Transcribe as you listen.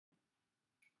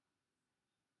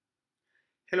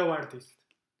Hello artist!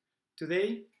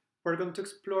 Today we're going to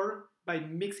explore by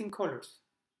mixing colors.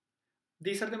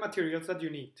 These are the materials that you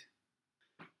need.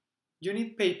 You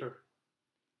need paper.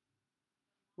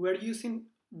 We're using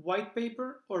white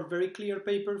paper or very clear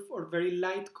paper or very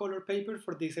light color paper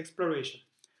for this exploration.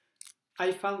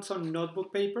 I found some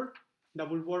notebook paper that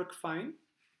will work fine.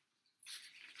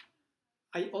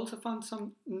 I also found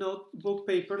some notebook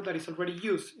paper that is already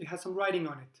used. It has some writing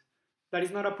on it. That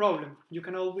is not a problem. You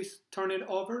can always turn it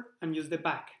over and use the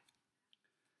back.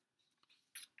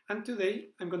 And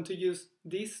today I'm going to use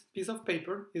this piece of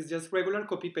paper. It's just regular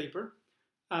copy paper.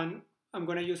 And I'm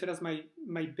going to use it as my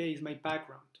base, my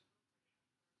background.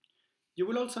 You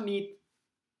will also need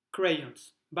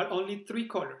crayons, but only 3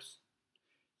 colors.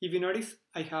 If you notice,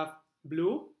 I have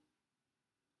blue,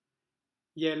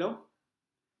 yellow,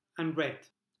 and red.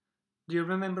 Do you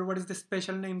remember what is the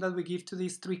special name that we give to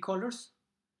these 3 colors?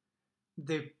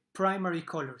 The primary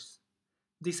colors.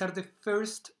 These are the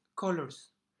first colors,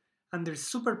 and their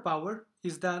superpower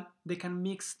is that they can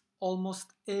mix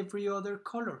almost every other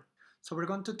color. So we're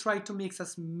going to try to mix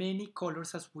as many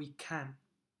colors as we can.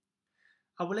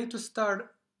 I would like to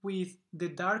start with the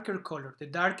darker color, the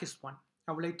darkest one.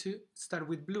 I would like to start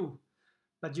with blue,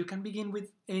 but you can begin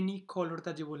with any color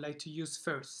that you would like to use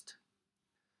first.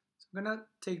 So I'm gonna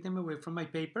take them away from my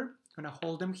paper, I'm gonna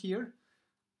hold them here,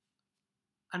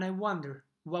 and I wonder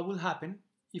what will happen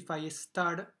if I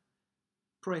start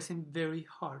pressing very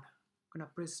hard. I'm gonna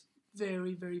press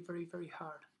very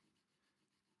hard.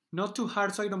 Not too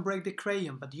hard so I don't break the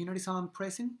crayon, but do you notice how I'm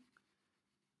pressing?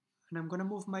 And I'm gonna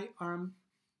move my arm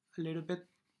a little bit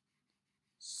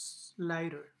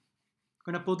lighter.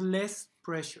 I'm gonna put less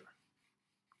pressure.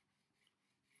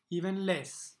 Even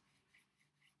less.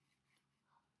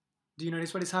 Do you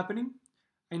notice what is happening?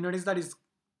 I notice that it's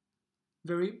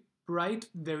very bright,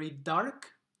 very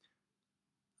dark,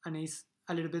 and it's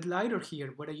a little bit lighter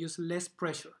here where I use less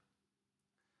pressure.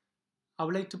 I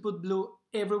would like to put blue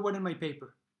everywhere in my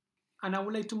paper, and I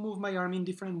would like to move my arm in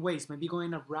different ways, maybe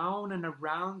going around and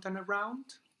around and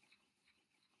around,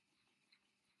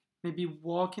 maybe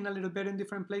walking a little bit in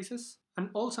different places, and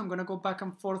also I'm going to go back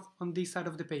and forth on this side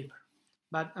of the paper,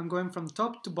 but I'm going from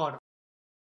top to bottom.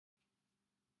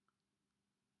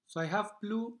 So I have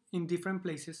blue in different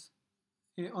places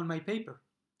on my paper.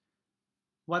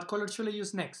 What color should I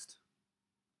use next?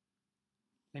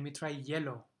 Let me try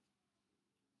yellow.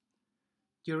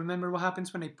 Do you remember what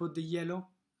happens when I put the yellow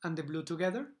and the blue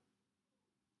together?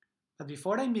 But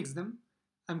before I mix them,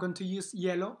 I'm going to use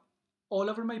yellow all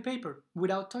over my paper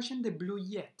without touching the blue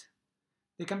yet.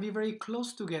 They can be very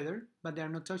close together, but they are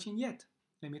not touching yet.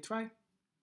 Let me try.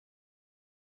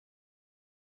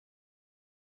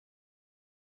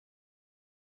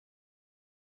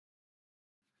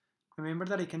 Remember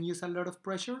that I can use a lot of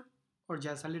pressure or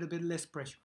just a little bit less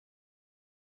pressure.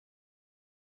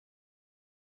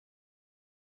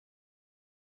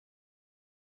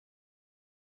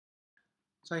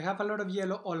 So I have a lot of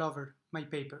yellow all over my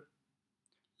paper.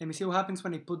 Let me see what happens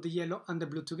when I put the yellow and the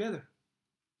blue together.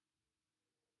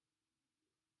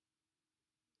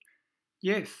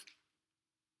 Yes,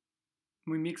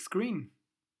 we mix green.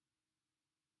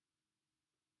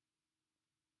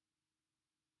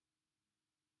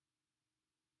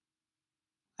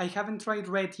 I haven't tried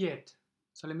red yet,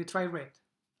 so let me try red.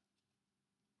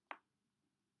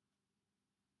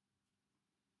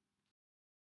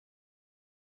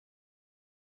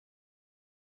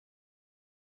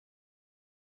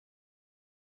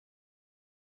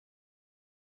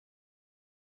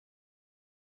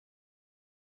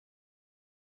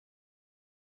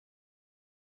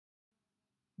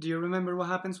 Do you remember what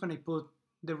happens when I put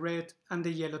the red and the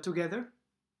yellow together?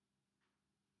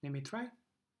 Let me try.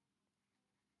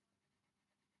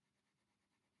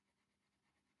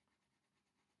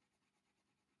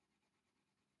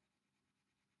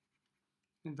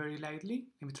 And very lightly,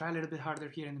 let me try a little bit harder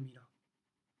here in the middle.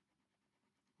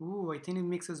 Ooh, I think it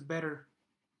mixes better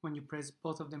when you press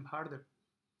both of them harder.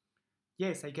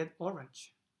 Yes, I get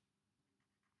orange.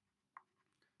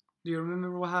 Do you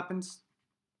remember what happens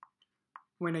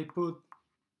when I put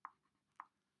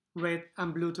red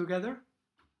and blue together?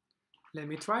 Let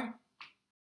me try.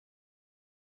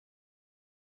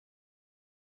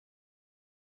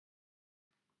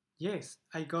 Yes,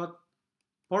 I got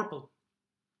purple.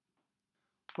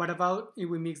 What about if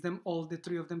we mix them all, the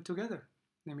 3 of them together?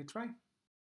 Let me try.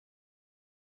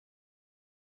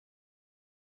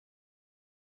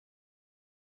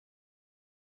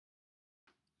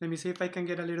 Let me see if I can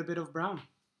get a little bit of brown.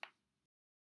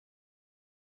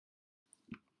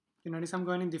 You notice I'm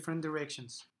going in different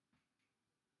directions.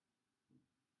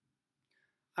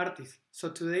 Artists, so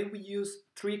today we use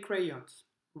 3 crayons.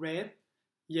 red,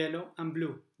 yellow, and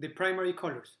blue, the primary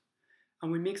colors.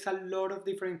 And we mix a lot of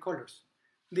different colors.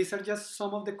 These are just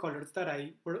some of the colors that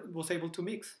I was able to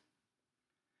mix.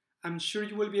 I'm sure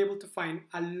you will be able to find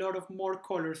a lot of more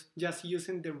colors just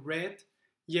using the red,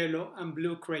 yellow, and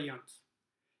blue crayons.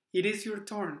 It is your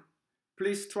turn.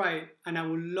 Please try it, and I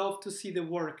would love to see the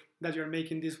work that you're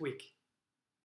making this week.